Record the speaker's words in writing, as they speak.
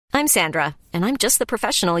I'm Sandra, and I'm just the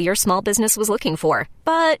professional your small business was looking for.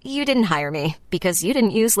 But you didn't hire me because you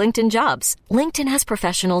didn't use LinkedIn Jobs. LinkedIn has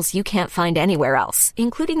professionals you can't find anywhere else,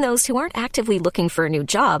 including those who aren't actively looking for a new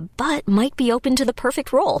job, but might be open to the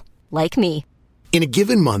perfect role, like me. In a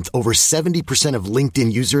given month, over 70% of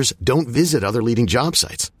LinkedIn users don't visit other leading job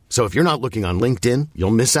sites. So if you're not looking on LinkedIn,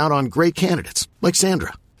 you'll miss out on great candidates like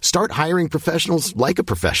Sandra. Start hiring professionals like a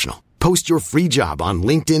professional. Post your free job on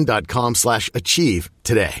linkedin.com/achieve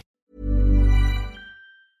today.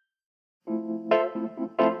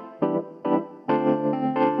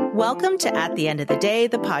 Welcome to At the End of the Day,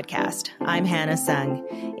 the podcast. I'm Hannah Sung.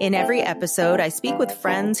 In every episode, I speak with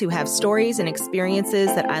friends who have stories and experiences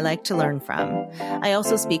that I like to learn from. I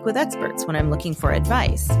also speak with experts when I'm looking for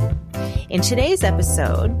advice. In today's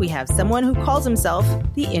episode, we have someone who calls himself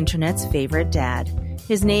the internet's favorite dad.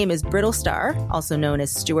 His name is Brittlestar, also known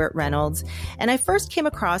as Stuart Reynolds, and I first came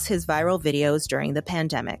across his viral videos during the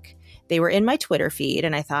pandemic. They were in my Twitter feed,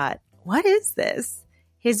 and I thought, what is this?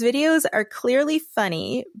 His videos are clearly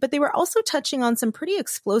funny, but they were also touching on some pretty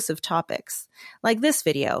explosive topics, like this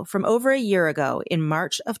video from over a year ago in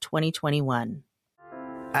March of 2021.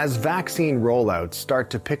 As vaccine rollouts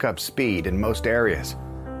start to pick up speed in most areas,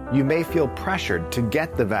 you may feel pressured to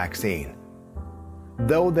get the vaccine.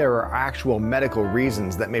 Though there are actual medical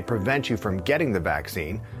reasons that may prevent you from getting the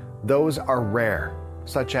vaccine, those are rare,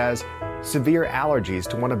 such as severe allergies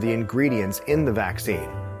to one of the ingredients in the vaccine,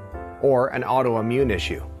 or an autoimmune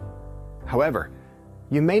issue. However,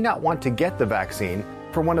 you may not want to get the vaccine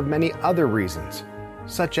for one of many other reasons,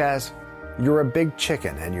 such as you're a big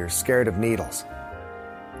chicken and you're scared of needles.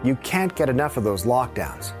 You can't get enough of those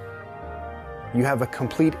lockdowns. You have a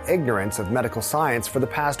complete ignorance of medical science for the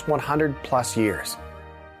past 100 plus years.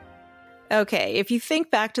 Okay, if you think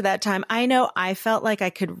back to that time, I know I felt like I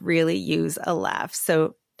could really use a laugh.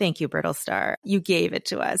 So thank you, Brittlestar. You gave it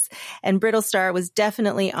to us. And Brittlestar was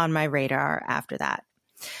definitely on my radar after that.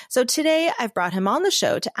 So today I've brought him on the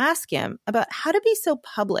show to ask him about how to be so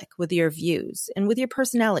public with your views and with your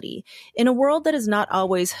personality in a world that is not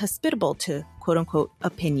always hospitable to quote unquote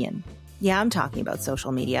opinion. Yeah, I'm talking about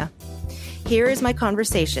social media. Here is my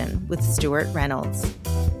conversation with Stuart Reynolds.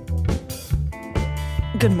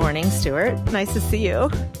 Good morning, Stuart. Nice to see you.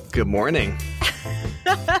 Good morning.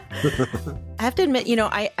 I have to admit,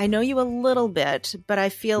 I know you a little bit, but I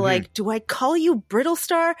feel like, do I call you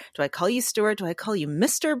Brittlestar? Do I call you Stuart? Do I call you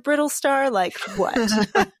Mr. Brittlestar? Like what?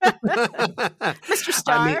 Mr.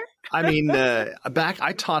 Star?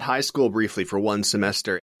 I taught high school briefly for one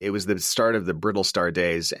semester. It was the start of the Brittlestar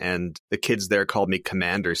days, and the kids there called me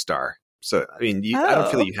Commander Star. So, I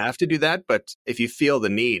don't feel like you have to do that, but if you feel the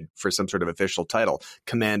need for some sort of official title,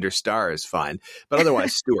 Commander Star is fine. But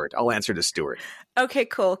otherwise, Stuart. I'll answer to Stuart. Okay,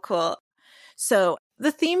 cool. So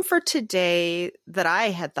the theme for today that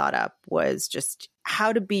I had thought up was just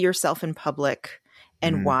how to be yourself in public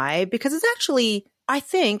and why, because it's actually, I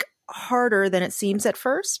think, harder than it seems at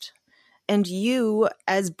first. And you,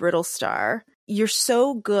 as Brittlestar, you're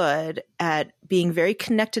so good at being very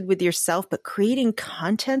connected with yourself, but creating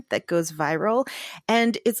content that goes viral.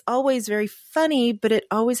 And it's always very funny, but it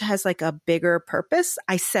always has like a bigger purpose.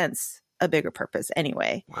 I sense a bigger purpose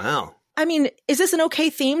anyway. Wow. Is this an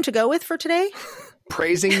okay theme to go with for today?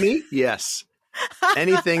 Praising me? Yes.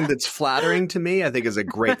 Anything that's flattering to me, I think is a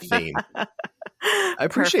great theme. I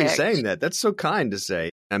appreciate you saying that. That's so kind to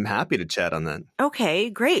say. I'm happy to chat on that. Okay,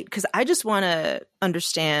 great. Because I just want to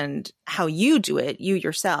understand how you do it, you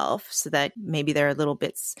yourself, so that maybe there are little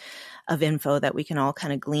bits of info that we can all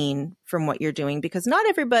kind of glean from what you're doing. Because not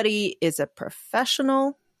everybody is a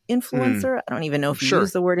professional influencer. I don't even know if you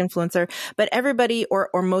use the word influencer, but everybody or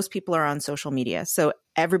most people are on social media. So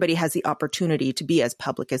everybody has the opportunity to be as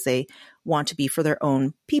public as they want to be for their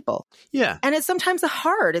own people. Yeah. And it's sometimes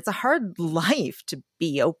it's a hard life to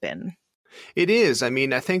be open. It is. I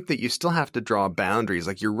think that you still have to draw boundaries.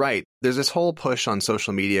 Like, you're right. There's this whole push on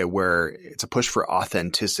social media where it's a push for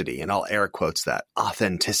authenticity, and I'll air quotes that,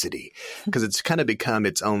 authenticity, because it's kind of become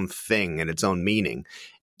its own thing and its own meaning.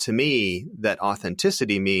 To me, that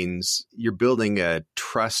authenticity means you're building a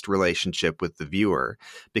trust relationship with the viewer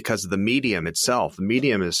because of the medium itself. The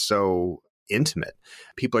medium is so intimate.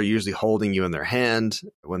 People are usually holding you in their hand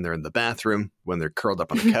when they're in the bathroom, when they're curled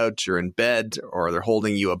up on the couch or in bed, or they're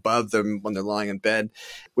holding you above them when they're lying in bed,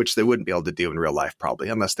 which they wouldn't be able to do in real life probably,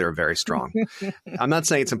 unless they're very strong. I'm not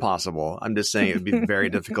saying it's impossible. I'm just saying it would be very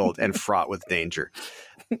difficult and fraught with danger.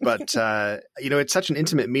 But, it's such an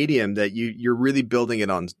intimate medium that you're really building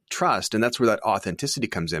it on trust. And that's where that authenticity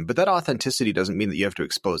comes in. But that authenticity doesn't mean that you have to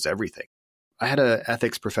expose everything. I had an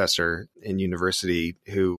ethics professor in university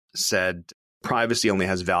who said, privacy only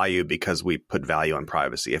has value because we put value on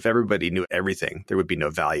privacy. If everybody knew everything, there would be no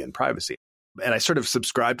value in privacy. And I sort of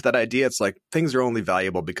subscribe to that idea. It's like things are only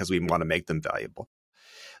valuable because we want to make them valuable.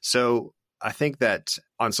 So I think that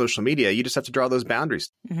on social media, you just have to draw those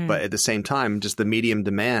boundaries. Mm-hmm. But at the same time, just the medium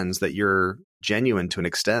demands that you're genuine to an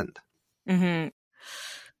extent.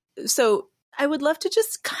 Mm-hmm. So I would love to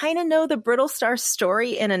just kind of know the Brittlestar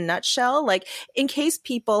story in a nutshell, like in case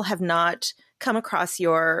people have not come across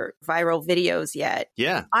your viral videos yet.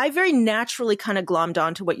 Yeah. I very naturally kind of glommed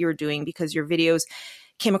onto what you were doing because your videos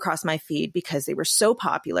came across my feed because they were so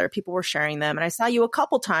popular. People were sharing them. And I saw you a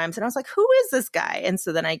couple times and I was like, who is this guy? And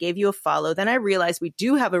so then I gave you a follow. Then I realized we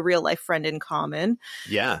do have a real life friend in common.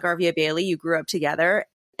 Yeah. Garvia Bailey, you grew up together.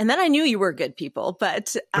 And then I knew you were good people,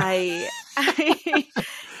 but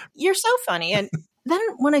you're so funny. And then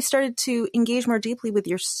when I started to engage more deeply with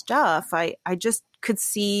your stuff, I just could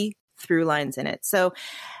see through lines in it. So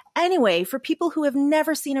anyway, for people who have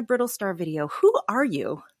never seen a Brittlestar video, who are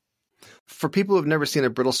you? For people who have never seen a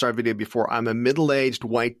Brittlestar video before, I'm a middle-aged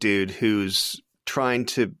white dude who's trying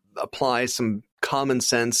to apply some common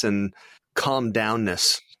sense and calm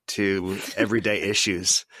downness to everyday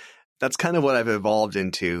issues. That's kind of what I've evolved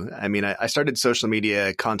into. I mean, I started social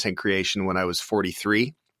media content creation when I was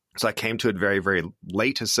 43. So I came to it very, very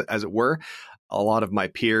late, as it were. A lot of my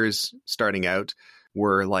peers starting out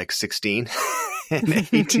were like 16 and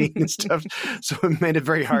 18 and stuff. So it made it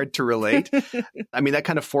very hard to relate. I mean, that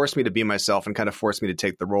kind of forced me to be myself and kind of forced me to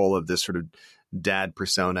take the role of this sort of dad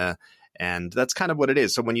persona. And that's kind of what it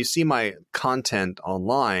is. So when you see my content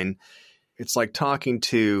online, it's like talking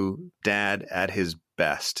to dad at his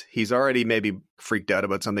best. He's already maybe freaked out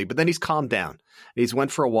about something, but then he's calmed down. He's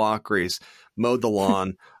went for a walk or he's mowed the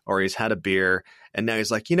lawn or he's had a beer. And now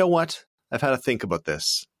he's like, you know what? I've had to think about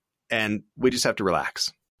this and we just have to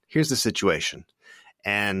relax. Here's the situation.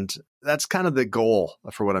 And that's kind of the goal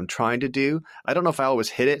for what I'm trying to do. I don't know if I always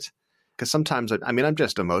hit it because sometimes, I'm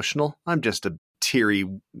just emotional. I'm just a teary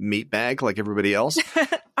meatbag like everybody else.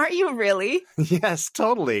 Aren't you really? Yes,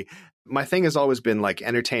 totally. My thing has always been like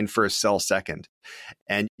entertain first, sell second.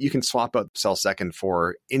 And you can swap out sell second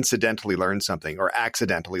for incidentally learn something or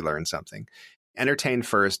accidentally learn something. Entertain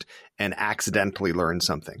first and accidentally learn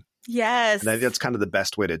something. Yes. And I think that's kind of the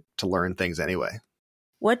best way to learn things anyway.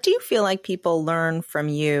 What do you feel like people learn from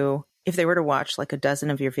you if they were to watch like a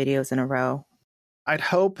dozen of your videos in a row? I'd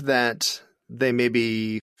hope that they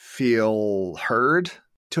maybe feel heard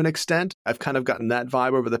to an extent. I've kind of gotten that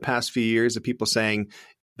vibe over the past few years of people saying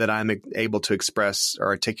that I'm able to express or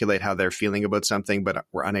articulate how they're feeling about something, but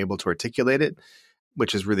we're unable to articulate it,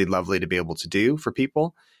 which is really lovely to be able to do for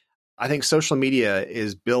people. I think social media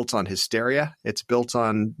is built on hysteria. It's built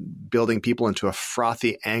on building people into a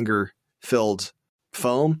frothy, anger-filled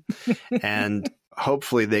foam. And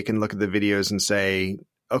hopefully they can look at the videos and say,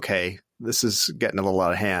 okay, this is getting a little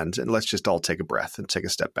out of hand and let's just all take a breath and take a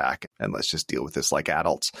step back and let's just deal with this like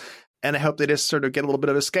adults. And I hope they just sort of get a little bit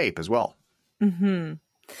of escape as well. Mm-hmm.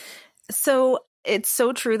 So it's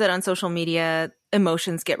so true that on social media,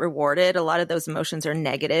 emotions get rewarded. A lot of those emotions are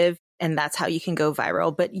negative and that's how you can go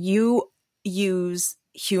viral. But you use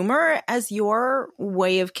humor as your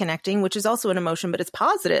way of connecting, which is also an emotion, but it's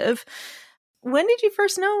positive. When did you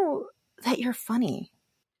first know that you're funny?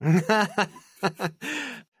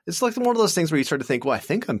 It's like one of those things where you start to think, well, I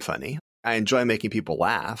think I'm funny. I enjoy making people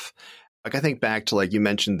laugh. Like I think back to like you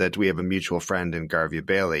mentioned that we have a mutual friend in Garvia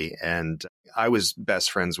Bailey, and I was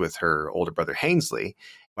best friends with her older brother, Hainsley.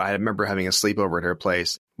 I remember having a sleepover at her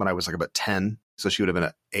place when I was like about 10. So she would have been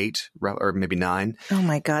at 8 or maybe 9. Oh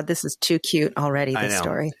my God, this is too cute already, this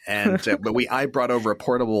story. And but I brought over a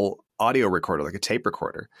portable audio recorder, like a tape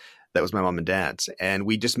recorder. That was my mom and dad's. And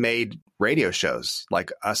we just made radio shows.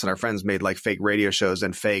 Like us and our friends made like fake radio shows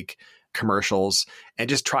and fake commercials and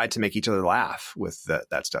just tried to make each other laugh with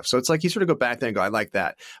that stuff. So it's like you sort of go back there and go, I like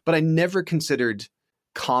that. But I never considered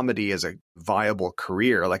comedy as a viable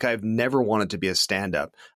career. Like I've never wanted to be a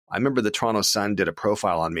stand-up. I remember the Toronto Sun did a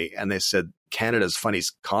profile on me and they said, Canada's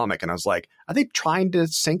funniest comic. And I was like, are they trying to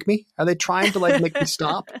sink me? Are they trying to like make me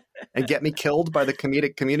stop and get me killed by the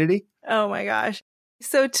comedic community? Oh my gosh.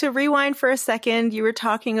 So to rewind for a second, you were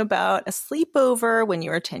talking about a sleepover when you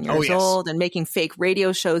were 10 years old and making fake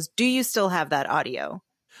radio shows. Do you still have that audio?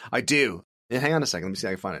 I do. And hang on a second. Let me see if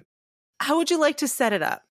I can find it. How would you like to set it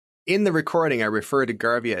up? In the recording, I refer to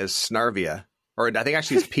Garvia as Snarvia. Or I think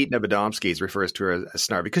actually it's Pete Nebedomsky's refers to her as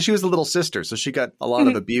Snarvia because she was the little sister. So she got a lot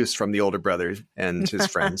of abuse from the older brother and his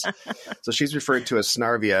friends. So she's referred to as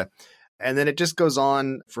Snarvia. And then it just goes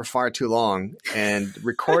on for far too long and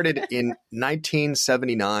recorded in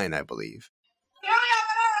 1979, I believe.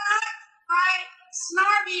 Right,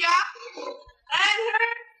 Snarvia. And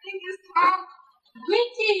her thing is called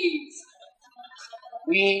Wheaties.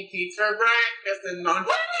 Wheaties for breakfast and lunch.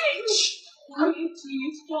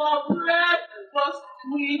 Wheaties for breakfast.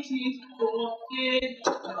 Wheaties for dinner.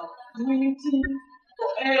 Wheaties for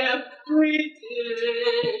every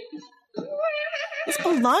day. This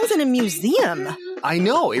belongs in a museum. I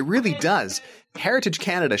know, it really does. Heritage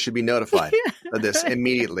Canada should be notified of this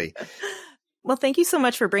immediately. Well, thank you so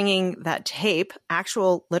much for bringing that tape,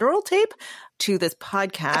 actual literal tape, to this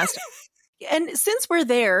podcast. And since we're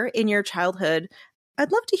there in your childhood,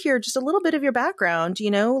 I'd love to hear just a little bit of your background.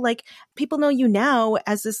 You know, like people know you now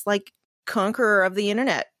as this like conqueror of the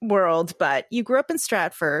internet world, but you grew up in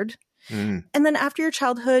Stratford. And then after your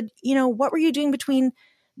childhood, you know, what were you doing between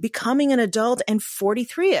becoming an adult and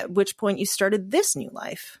 43, at which point you started this new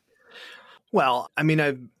life? Well, I mean,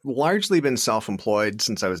 I've largely been self-employed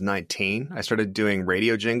since I was 19. I started doing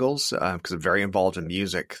radio jingles because I'm very involved in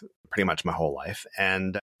music pretty much my whole life.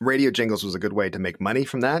 And radio jingles was a good way to make money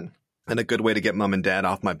from that and a good way to get mom and dad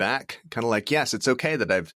off my back. Kind of like, yes, it's okay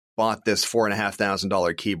that I've bought this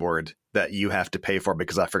 $4,500 keyboard that you have to pay for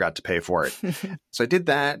because I forgot to pay for it. So I did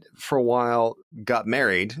that for a while, got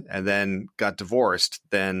married, and then got divorced,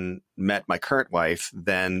 then met my current wife,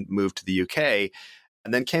 then moved to the UK,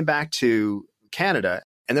 and then came back to Canada.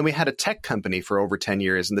 And then we had a tech company for over 10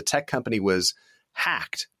 years, and the tech company was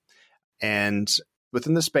hacked. And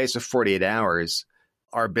within the space of 48 hours,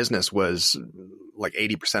 our business was like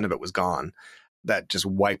 80% of it was gone. That just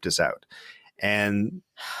wiped us out. And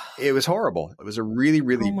it was horrible. It was a really,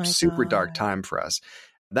 really super dark time for us.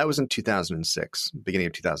 That was in 2006, beginning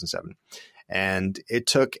of 2007. And it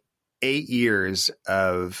took 8 years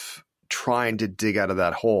of trying to dig out of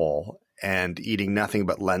that hole and eating nothing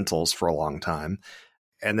but lentils for a long time.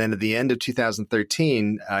 And then at the end of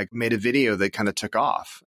 2013, I made a video that kind of took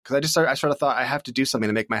off. Because I sort of thought I have to do something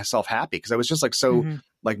to make myself happy. Because I was just like so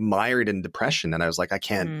like mired in depression, and I was like, I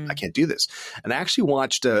can't do this. And I actually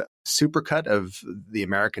watched a supercut of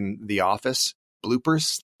The Office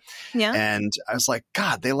bloopers. Yeah. And I was like,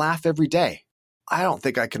 God, they laugh every day. I don't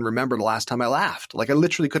think I can remember the last time I laughed. Like I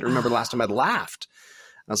literally couldn't remember the last time I'd laughed.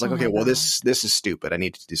 I was like, okay, well, this is stupid. I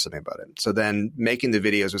need to do something about it. So then making the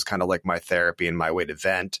videos was kind of like my therapy and my way to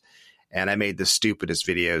vent. And I made the stupidest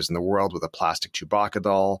videos in the world with a plastic Chewbacca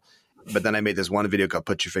doll. But then I made this one video called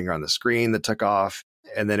Put Your Finger on the Screen that took off.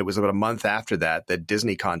 And then it was about a month after that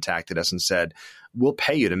Disney contacted us and said, we'll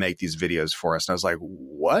pay you to make these videos for us. And I was like,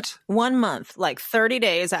 what? 1 month, like 30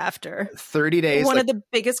 days after. 30 days. One of the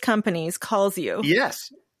biggest companies calls you.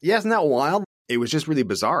 Yes. Yeah, isn't that wild? It was just really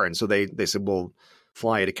bizarre. And so they said, we'll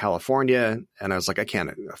fly you to California. And I was like, I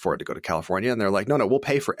can't afford to go to California. And they're like, no, we'll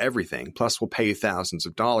pay for everything. Plus we'll pay you thousands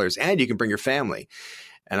of dollars and you can bring your family.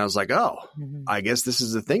 And I was like, oh, I guess this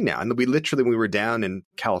is the thing now. And we were down in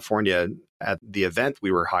California at the event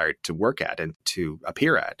we were hired to work at and to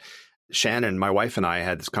appear at. Shannon, my wife, and I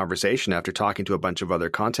had this conversation after talking to a bunch of other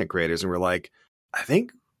content creators. And we're like, I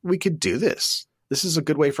think we could do this. This is a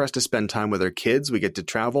good way for us to spend time with our kids. We get to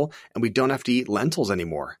travel and we don't have to eat lentils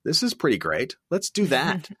anymore. This is pretty great. Let's do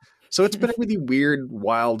that. So it's been a really weird,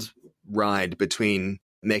 wild ride between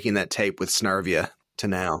making that tape with Snarvia to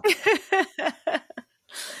now.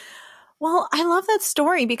 Well, I love that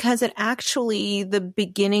story because it actually, the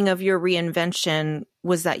beginning of your reinvention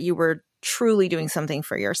was that you were truly doing something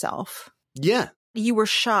for yourself. Yeah. You were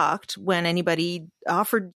shocked when anybody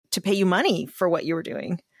offered to pay you money for what you were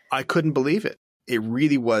doing. I couldn't believe it. It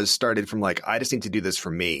really was started from like, I just need to do this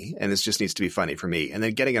for me. And this just needs to be funny for me. And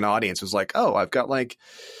then getting an audience was like, oh, I've got like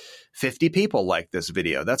 50 people like this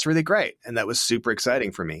video. That's really great. And that was super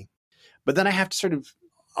exciting for me. But then I have to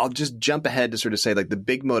I'll just jump ahead to sort of say like the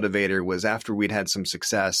big motivator was after we'd had some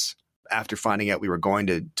success, after finding out we were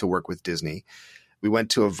going to work with Disney, we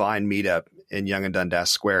went to a Vine meetup in Yonge and Dundas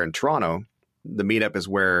Square in Toronto. The meetup is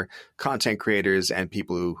where content creators and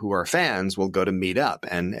people who are fans will go to meet up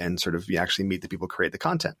and sort of you actually meet the people who create the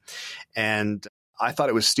content. And I thought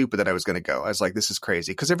it was stupid that I was going to go. I was like, this is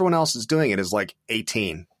crazy because everyone else is doing it is like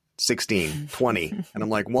 18, 16, 20. And I'm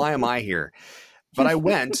like, why am I here? But I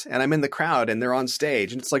went and I'm in the crowd and they're on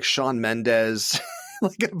stage and it's like Shawn Mendes,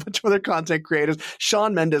 like a bunch of other content creators.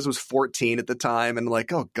 Shawn Mendes was 14 at the time and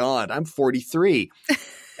like, oh God, I'm 43.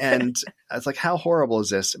 And I was like, how horrible is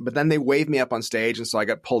this? But then they waved me up on stage. And so I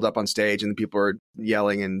got pulled up on stage and people were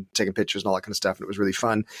yelling and taking pictures and all that kind of stuff. And it was really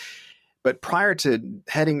fun. But prior to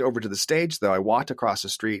heading over to the stage, though, I walked across the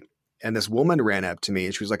street and this woman ran up to me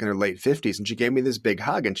and she was like in her late 50s and she gave me this big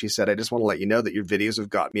hug. And she said, I just want to let you know that your videos have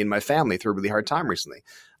got me and my family through a really hard time recently.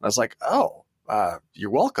 And I was like, oh, you're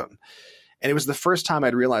welcome. And it was the first time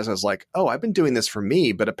I'd realized I was like, oh, I've been doing this for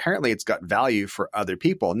me, but apparently it's got value for other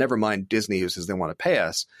people. Never mind Disney who says they want to pay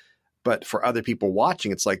us. But for other people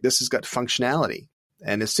watching, it's like, this has got functionality.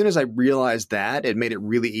 And as soon as I realized that, it made it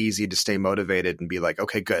really easy to stay motivated and be like,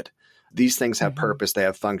 okay, good. These things have purpose. They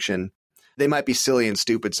have function. They might be silly and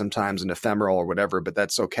stupid sometimes and ephemeral or whatever, but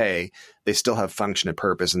that's okay. They still have function and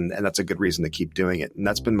purpose. And that's a good reason to keep doing it. And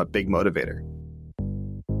that's been my big motivator.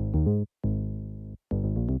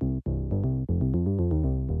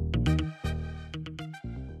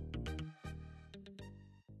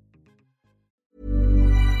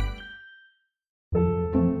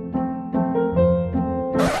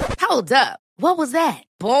 Hold up. What was that?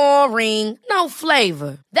 Boring. No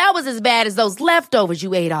flavor. That was as bad as those leftovers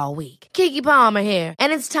you ate all week. Keke Palmer here.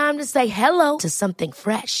 And it's time to say hello to something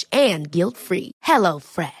fresh and guilt-free. Hello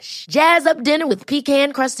Fresh. Jazz up dinner with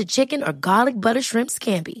pecan-crusted chicken or garlic butter shrimp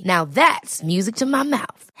scampi. Now that's music to my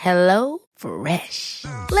mouth. Hello Fresh.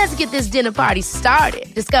 Let's get this dinner party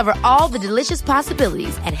started. Discover all the delicious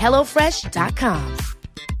possibilities at hellofresh.com.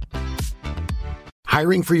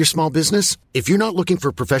 Hiring for your small business? If you're not looking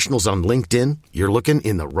for professionals on LinkedIn, you're looking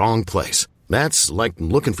in the wrong place. That's like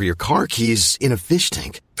looking for your car keys in a fish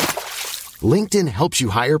tank. LinkedIn helps you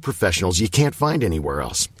hire professionals you can't find anywhere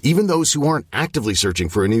else, even those who aren't actively searching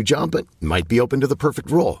for a new job but might be open to the perfect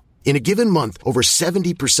role. In a given month, over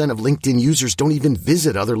 70% of LinkedIn users don't even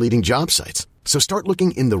visit other leading job sites. So start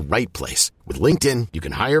looking in the right place. With LinkedIn, you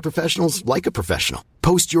can hire professionals like a professional.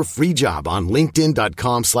 Post your free job on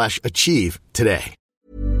linkedin.com/achieve today.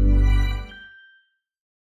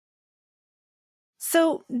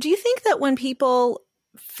 So do you think that when people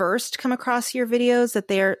first come across your videos that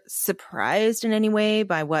they're surprised in any way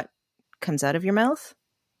by what comes out of your mouth?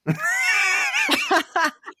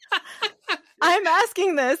 I'm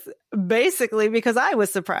asking this basically because I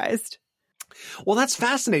was surprised. Well, that's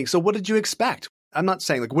fascinating. So what did you expect? I'm not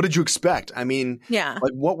saying like, what did you expect? I mean,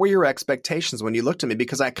 like what were your expectations when you looked at me?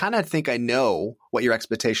 Because I kind of think I know what your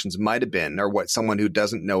expectations might have been or what someone who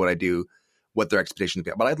doesn't know what I do, what their expectations would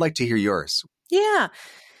be. But I'd like to hear yours. Yeah.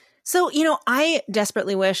 So, I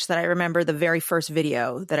desperately wish that I remember the very first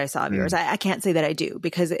video that I saw of yours. I can't say that I do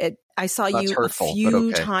because I saw That's you hurtful, a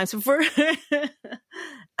few okay. times before.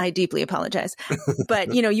 I deeply apologize.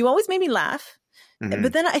 But, you always made me laugh.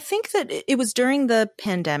 But then I think that it was during the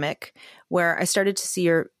pandemic where I started to see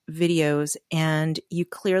your videos and you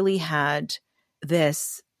clearly had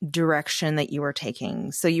this direction that you were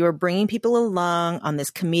taking. So you were bringing people along on this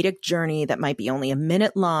comedic journey that might be only a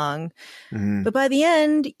minute long. But by the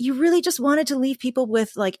end, you really just wanted to leave people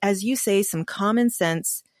with, like, as you say, some common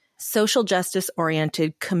sense, social justice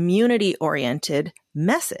oriented, community oriented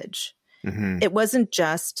message. It wasn't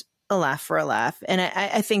just a laugh for a laugh. And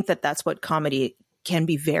I think that that's what comedy can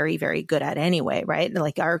be very, very good at anyway, right?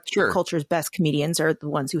 Like our culture's best comedians are the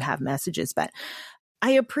ones who have messages. But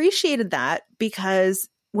I appreciated that because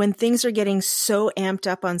when things are getting so amped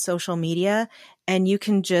up on social media and you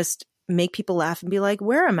can just make people laugh and be like,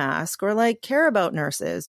 wear a mask or like care about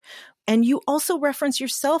nurses. And you also reference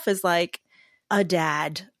yourself as like a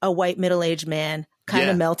dad, a white middle-aged man, kind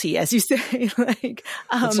of melty, as you say.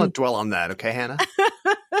 Let's not dwell on that. Okay, Hannah?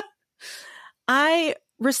 I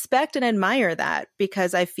respect and admire that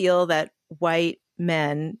because I feel that white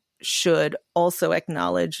men should also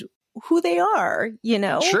acknowledge who they are,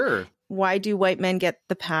 Sure. Why do white men get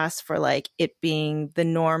the pass for like it being the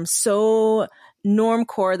norm, so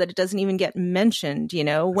normcore that it doesn't even get mentioned,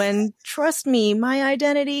 when, trust me, my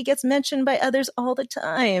identity gets mentioned by others all the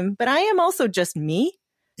time, but I am also just me.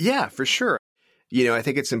 Yeah, for sure. I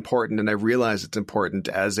think it's important, and I realize it's important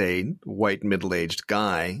as a white middle-aged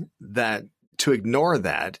guy that to ignore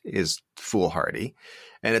that is foolhardy.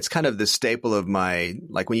 And it's kind of the staple of my,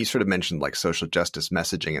 like when you sort of mentioned like social justice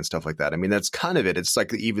messaging and stuff like that. I mean, that's kind of it. It's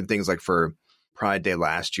like even things like for Pride Day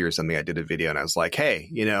last year or something, I did a video and I was like, hey,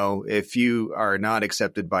 if you are not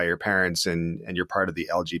accepted by your parents and you're part of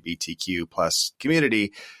the LGBTQ plus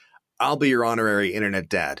community, I'll be your honorary internet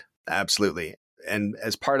dad. Absolutely. And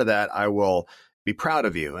as part of that, I will be proud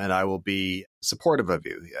of you and I will be supportive of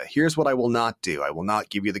you. Here's what I will not do. I will not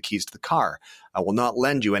give you the keys to the car. I will not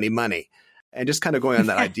lend you any money. And just kind of going on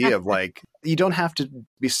that idea of like, you don't have to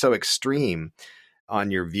be so extreme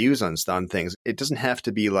on your views on things. It doesn't have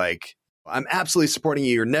to be like, I'm absolutely supporting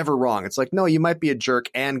you. You're never wrong. It's like, no, you might be a jerk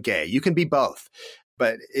and gay. You can be both.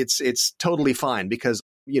 But it's totally fine because,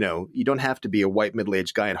 you don't have to be a white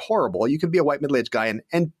middle-aged guy and horrible. You can be a white middle-aged guy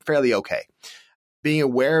and fairly okay. Being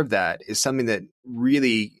aware of that is something that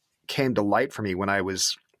really came to light for me when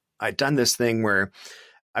I'd done this thing where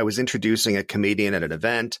I was introducing a comedian at an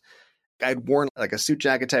event. I'd worn like a suit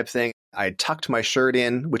jacket type thing. I tucked my shirt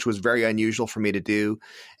in, which was very unusual for me to do.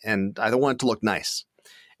 And I wanted to look nice.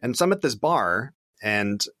 And so I'm at this bar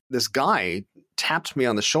and this guy tapped me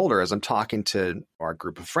on the shoulder as I'm talking to our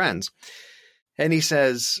group of friends. And he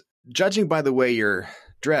says, judging by the way you're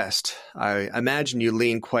dressed, I imagine you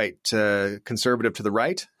lean quite conservative to the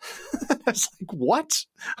right. I was like, what?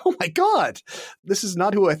 Oh my God, this is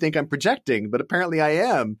not who I think I'm projecting, but apparently I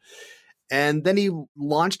am. And then he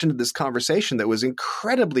launched into this conversation that was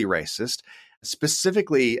incredibly racist,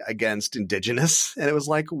 specifically against Indigenous. And it was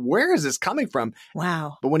like, where is this coming from?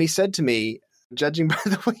 Wow. But when he said to me, judging by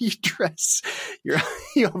the way you dress,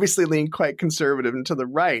 you obviously lean quite conservative and to the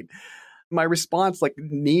right. My response, like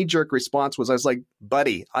knee-jerk response was, I was like,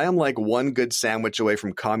 buddy, I am like one good sandwich away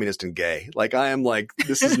from communist and gay. Like I am like,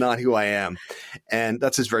 this is not who I am. And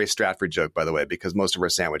that's his very Stratford joke, by the way, because most of our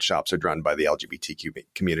sandwich shops are run by the LGBTQ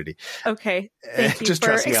community. Okay. Thank you Just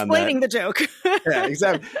for explaining the joke. Yeah,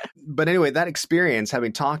 exactly. But anyway, that experience,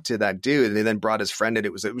 having talked to that dude, and he then brought his friend in,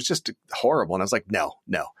 it was just horrible. And I was like, no.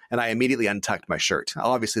 And I immediately untucked my shirt.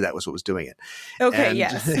 Obviously, that was what was doing it. Okay, and,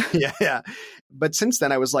 yes. Yeah. But since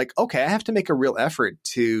then, I was like, okay, I have to make a real effort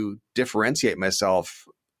to differentiate myself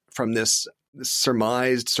from this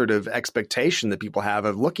surmised sort of expectation that people have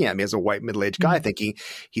of looking at me as a white middle-aged guy, thinking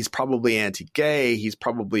he's probably anti-gay, he's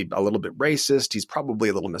probably a little bit racist, he's probably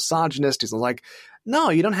a little misogynist. He's like, no,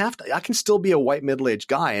 you don't have to. I can still be a white middle-aged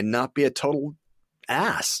guy and not be a total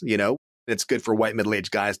ass, you know? It's good for white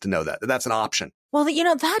middle-aged guys to know that. That's an option. Well,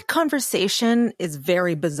 that conversation is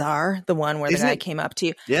very bizarre, the one where the guy came up to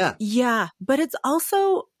you. Yeah. Yeah. But it's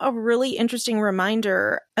also a really interesting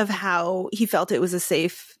reminder of how he felt it was a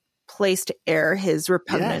safe place to air his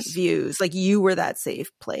repugnant views. Like you were that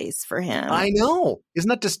safe place for him. I know. Isn't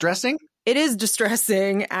that distressing? It is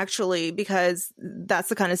distressing, actually, because that's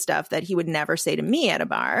the kind of stuff that he would never say to me at a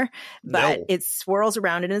bar. But it swirls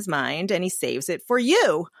around in his mind and he saves it for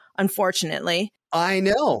you, unfortunately. I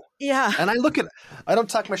know. Yeah. And I don't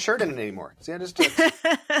tuck my shirt in anymore. See, I just so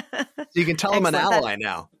you can tell I'm an ally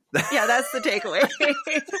now. Yeah, that's the takeaway.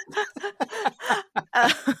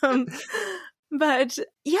 But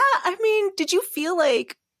yeah, I mean, did you feel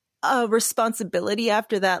like a responsibility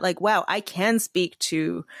after that? Like, wow, I can speak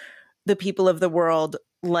to the people of the world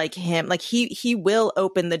like him. Like he will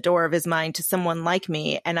open the door of his mind to someone like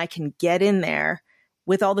me, and I can get in there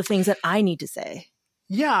with all the things that I need to say.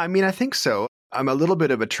 Yeah, I mean, I think so. I'm a little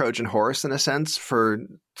bit of a Trojan horse in a sense for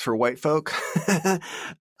white folk.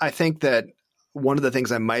 I think that one of the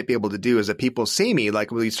things I might be able to do is that people see me, like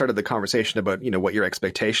when we started the conversation about, what your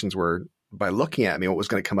expectations were by looking at me, what was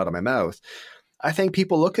going to come out of my mouth. I think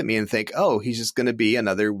people look at me and think, oh, he's just going to be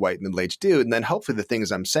another white middle-aged dude. And then hopefully the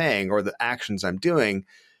things I'm saying or the actions I'm doing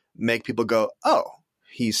make people go, oh,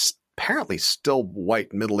 he's apparently still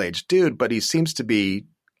white middle-aged dude, but he seems to be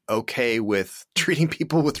okay with treating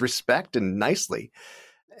people with respect and nicely.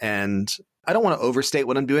 And I don't want to overstate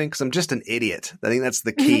what I'm doing because I'm just an idiot. I think that's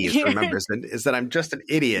the key is to remember is that I'm just an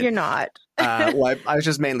idiot. You're not. Well, I was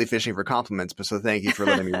just mainly fishing for compliments, but so thank you for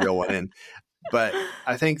letting me reel one in. But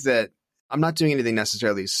I think that I'm not doing anything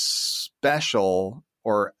necessarily special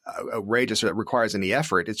or outrageous or that requires any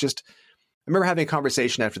effort. It's just, I remember having a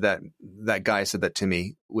conversation after that guy said that to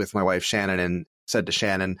me with my wife, Shannon, and said to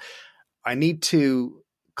Shannon, I need to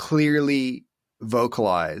clearly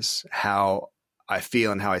vocalize how I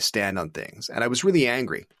feel and how I stand on things. And I was really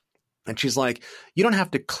angry. And she's like, you don't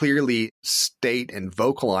have to clearly state and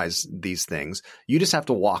vocalize these things. You just have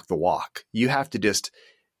to walk the walk. You have to just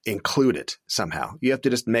include it somehow. You have to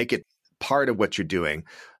just make it part of what you're doing,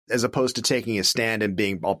 as opposed to taking a stand and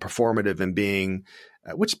being all performative and being,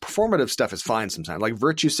 which performative stuff is fine sometimes, like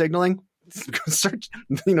virtue signaling.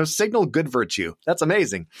 Signal good virtue. That's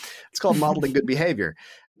amazing. It's called modeling good behavior.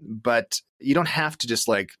 But you don't have to just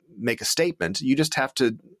like make a statement. You just have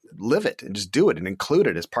to live it and just do it and include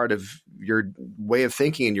it as part of your way of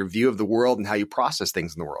thinking and your view of the world and how you process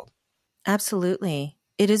things in the world. Absolutely.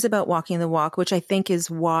 It is about walking the walk, which I think is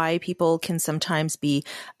why people can sometimes be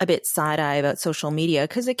a bit side-eye about social media,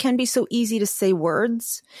 because it can be so easy to say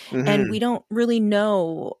words and we don't really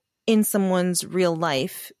know in someone's real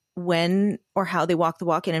life when or how they walk the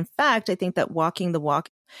walk. And in fact, I think that walking the walk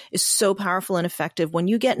is so powerful and effective when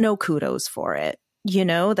you get no kudos for it.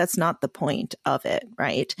 That's not the point of it,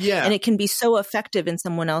 right? Yeah. And it can be so effective in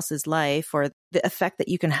someone else's life, or the effect that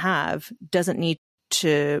you can have doesn't need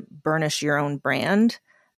to burnish your own brand.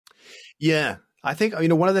 Yeah. I think,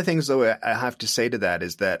 one of the things though I have to say to that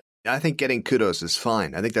is that I think getting kudos is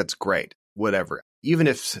fine. I think that's great. Whatever. Even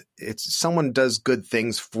if it's someone does good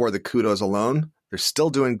things for the kudos alone, they're still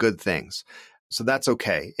doing good things. So that's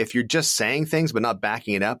okay. If you're just saying things but not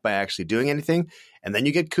backing it up by actually doing anything, and then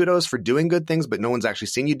you get kudos for doing good things, but no one's actually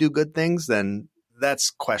seen you do good things, then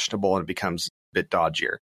that's questionable and it becomes a bit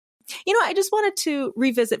dodgier. I just wanted to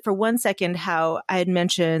revisit for 1 second how I had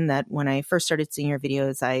mentioned that when I first started seeing your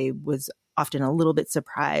videos, I was often a little bit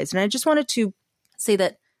surprised. And I just wanted to say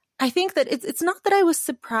that I think that it's not that I was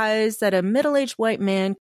surprised that a middle-aged white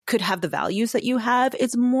man could have the values that you have.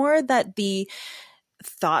 It's more that the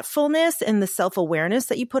thoughtfulness and the self-awareness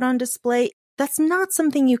that you put on display, that's not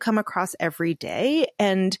something you come across every day.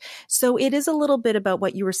 And so it is a little bit about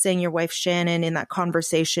what you were saying, your wife Shannon, in that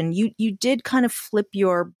conversation. You did kind of flip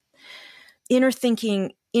your inner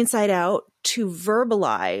thinking inside out to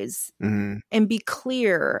verbalize and be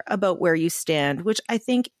clear about where you stand, which I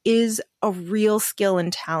think is a real skill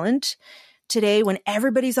and talent today when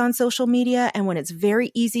everybody's on social media and when it's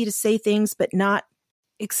very easy to say things but not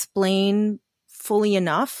explain fully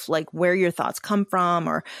enough, like where your thoughts come from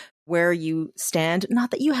or where you stand.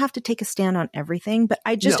 Not that you have to take a stand on everything, but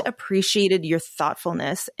I just appreciated your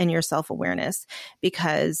thoughtfulness and your self-awareness,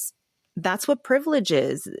 because that's what privilege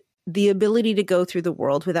is. The ability to go through the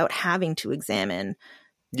world without having to examine.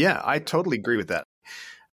 Yeah, I totally agree with that.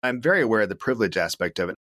 I'm very aware of the privilege aspect of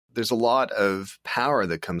it. There's a lot of power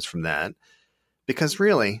that comes from that, because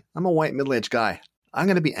really, I'm a white middle-aged guy. I'm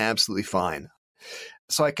going to be absolutely fine.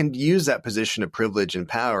 So I can use that position of privilege and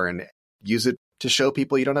power and use it to show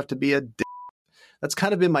people you don't have to be a dick. That's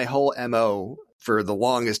kind of been my whole MO for the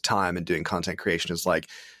longest time in doing content creation, is like,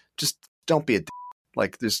 just don't be a dick.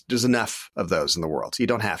 Like there's enough of those in the world. You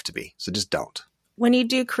don't have to be. So just don't. When you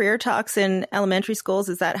do career talks in elementary schools,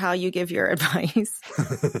 is that how you give your advice?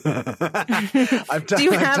 Do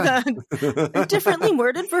you have a differently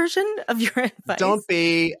worded version of your advice? Don't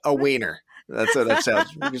be a wiener. That's what that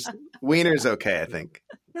sounds. Wiener's okay, I think.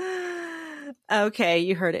 Okay,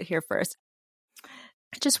 you heard it here first.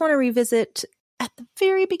 I just want to revisit at the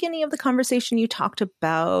very beginning of the conversation, you talked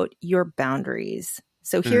about your boundaries.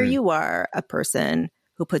 So here you are, a person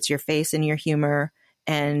who puts your face in your humor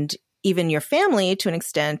and even your family to an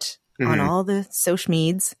extent on all the social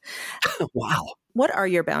meds. Wow. What are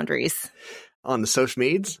your boundaries? On the social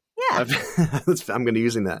meds? Yeah. I'm going to be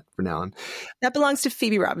using that from now on. That belongs to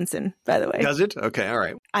Phoebe Robinson, by the way. Does it? Okay. All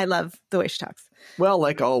right. I love the way she talks. Well,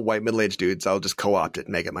 like all white middle-aged dudes, I'll just co-opt it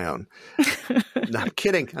and make it my own. No, I'm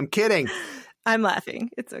kidding. I'm laughing.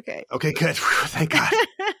 It's okay. Okay, good. Thank God.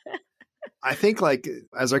 I think like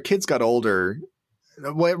as our kids got older,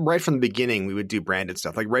 right from the beginning, we would do branded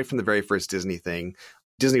stuff. Like right from the very first Disney thing,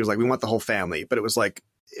 Disney was like, we want the whole family. But it was like,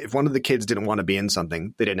 if one of the kids didn't want to be in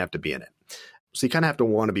something, they didn't have to be in it. So you kind of have to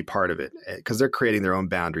want to be part of it because they're creating their own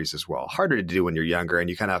boundaries as well. Harder to do when you're younger. And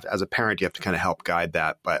you kind of, as a parent, you have to kind of help guide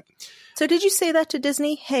that. But so did you say that to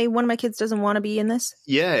Disney? Hey, one of my kids doesn't want to be in this?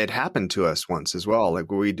 Yeah, it happened to us once as well. Like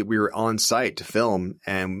we were on site to film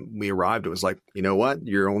and we arrived. It was like, you know what?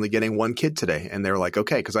 You're only getting one kid today. And they were like,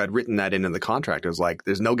 okay, because I'd written that into the contract. It was like,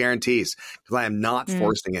 there's no guarantees because I am not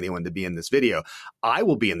forcing anyone to be in this video. I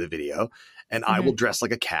will be in the video and I will dress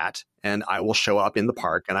like a cat and I will show up in the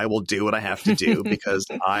park and I will do what I have to do because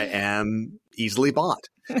I am easily bought.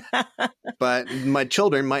 But my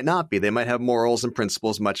children might not be. They might have morals and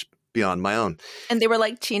principles much beyond my own. And they were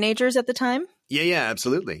like teenagers at the time? Yeah,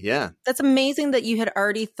 absolutely. Yeah. That's amazing that you had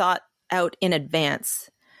already thought out in advance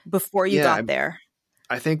before you got there.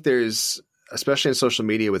 I think there's, especially in social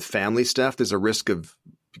media with family stuff, there's a risk of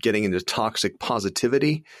getting into toxic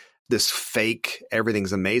positivity. This fake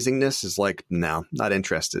everything's amazingness is like, no, not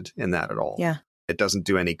interested in that at all. Yeah. It doesn't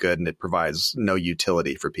do any good and it provides no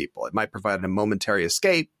utility for people. It might provide a momentary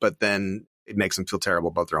escape, but then it makes them feel terrible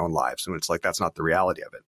about their own lives. And it's like, that's not the reality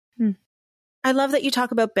of it. I love that you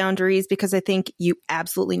talk about boundaries because I think you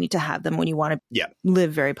absolutely need to have them when you want to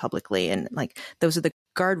live very publicly. And like, those are the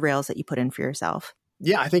guardrails that you put in for yourself.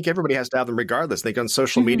 Yeah, I think everybody has to have them regardless. I think on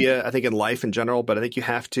social media, I think in life in general, but I think you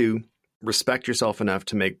have to respect yourself enough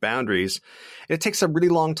to make boundaries. And it takes a really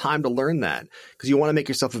long time to learn that because you want to make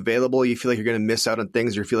yourself available. You feel like you're going to miss out on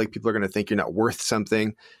things. Or you feel like people are going to think you're not worth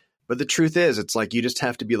something. But the truth is, it's like you just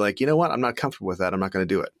have to be like, you know what? I'm not comfortable with that. I'm not going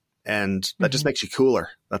to do it. And that just makes you cooler.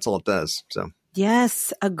 That's all it does. So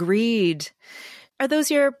yes, agreed. Are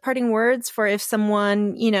those your parting words for if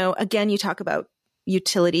someone, again, you talk about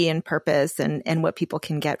utility and purpose and what people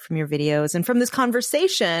can get from your videos. And from this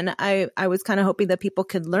conversation, I was kind of hoping that people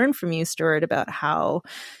could learn from you, Stuart, about how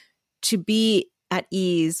to be at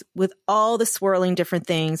ease with all the swirling different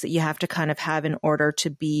things that you have to kind of have in order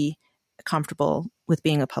to be comfortable with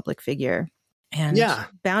being a public figure. And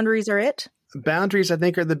boundaries are it. Boundaries, I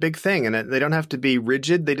think, are the big thing, and they don't have to be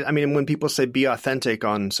rigid. When people say be authentic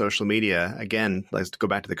on social media, again, let's go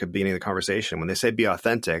back to the beginning of the conversation. When they say be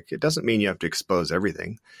authentic, it doesn't mean you have to expose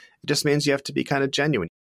everything. It just means you have to be kind of genuine.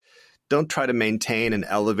 Don't try to maintain an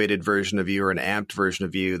elevated version of you or an amped version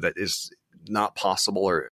of you that is not possible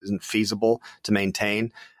or isn't feasible to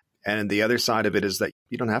maintain. And the other side of it is that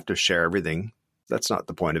you don't have to share everything. That's not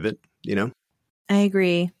the point of it, you know? I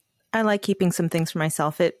agree. I like keeping some things for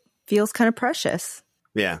myself. It feels kind of precious.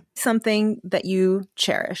 Yeah. Something that you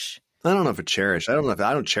cherish. I don't know if I cherish. I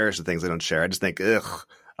don't cherish the things I don't share. I just think, ugh,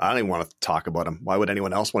 I don't even want to talk about them. Why would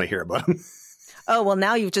anyone else want to hear about them? Oh, well,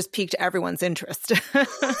 now you've just piqued everyone's interest. Well,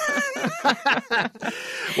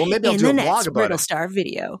 maybe I'll do a blog about it. Brittlestar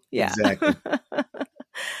video. Yeah. Exactly.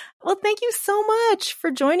 Well, thank you so much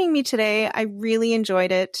for joining me today. I really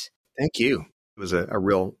enjoyed it. Thank you. It was a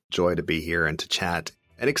real joy to be here and to chat.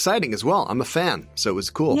 And exciting as well. I'm a fan, so it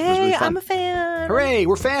was cool. Yay, it was really fun. I'm a fan. Hooray,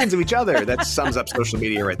 we're fans of each other. That sums up social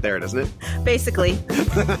media right there, doesn't it? Basically.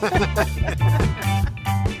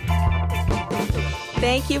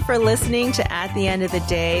 Thank you for listening to At the End of the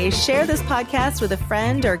Day. Share this podcast with a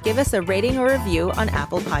friend or give us a rating or review on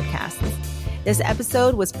Apple Podcasts. This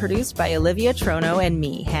episode was produced by Olivia Trono and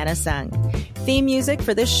me, Hannah Sung. Theme music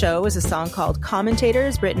for this show is a song called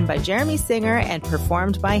Commentators, written by Jeremy Singer and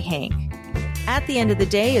performed by Hank. At the End of the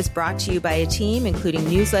Day is brought to you by a team including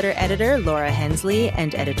newsletter editor Laura Hensley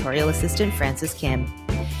and editorial assistant Francis Kim.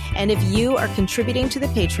 And if you are contributing to the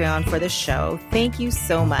Patreon for the show, thank you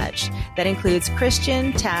so much. That includes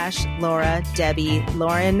Christian, Tash, Laura, Debbie,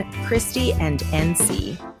 Lauren, Christy, and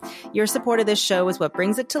NC. Your support of this show is what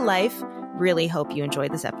brings it to life. Really hope you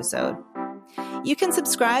enjoyed this episode. You can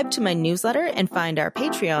subscribe to my newsletter and find our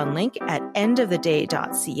Patreon link at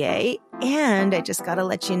endoftheday.ca. And I just got to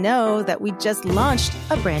let you know that we just launched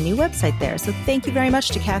a brand new website there. So thank you very much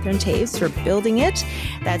to Catherine Taves for building it.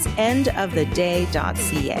 That's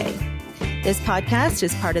endoftheday.ca. This podcast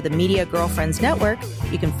is part of the Media Girlfriends Network.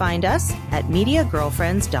 You can find us at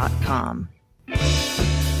MediaGirlfriends.com.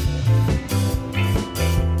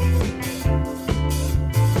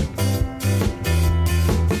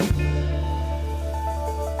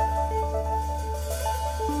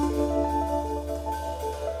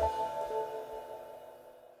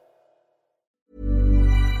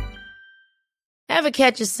 Ever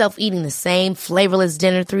catch yourself eating the same flavorless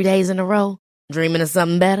dinner 3 days in a row? Dreaming of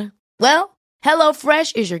something better? Well,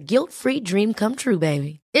 HelloFresh is your guilt-free dream come true,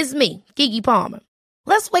 baby. It's me, Keke Palmer.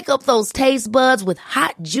 Let's wake up those taste buds with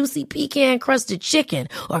hot, juicy pecan-crusted chicken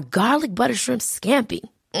or garlic butter shrimp scampi.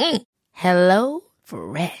 Hello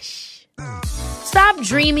Fresh. Stop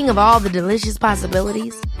dreaming of all the delicious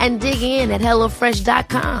possibilities and dig in at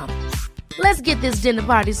HelloFresh.com. Let's get this dinner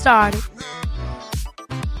party started.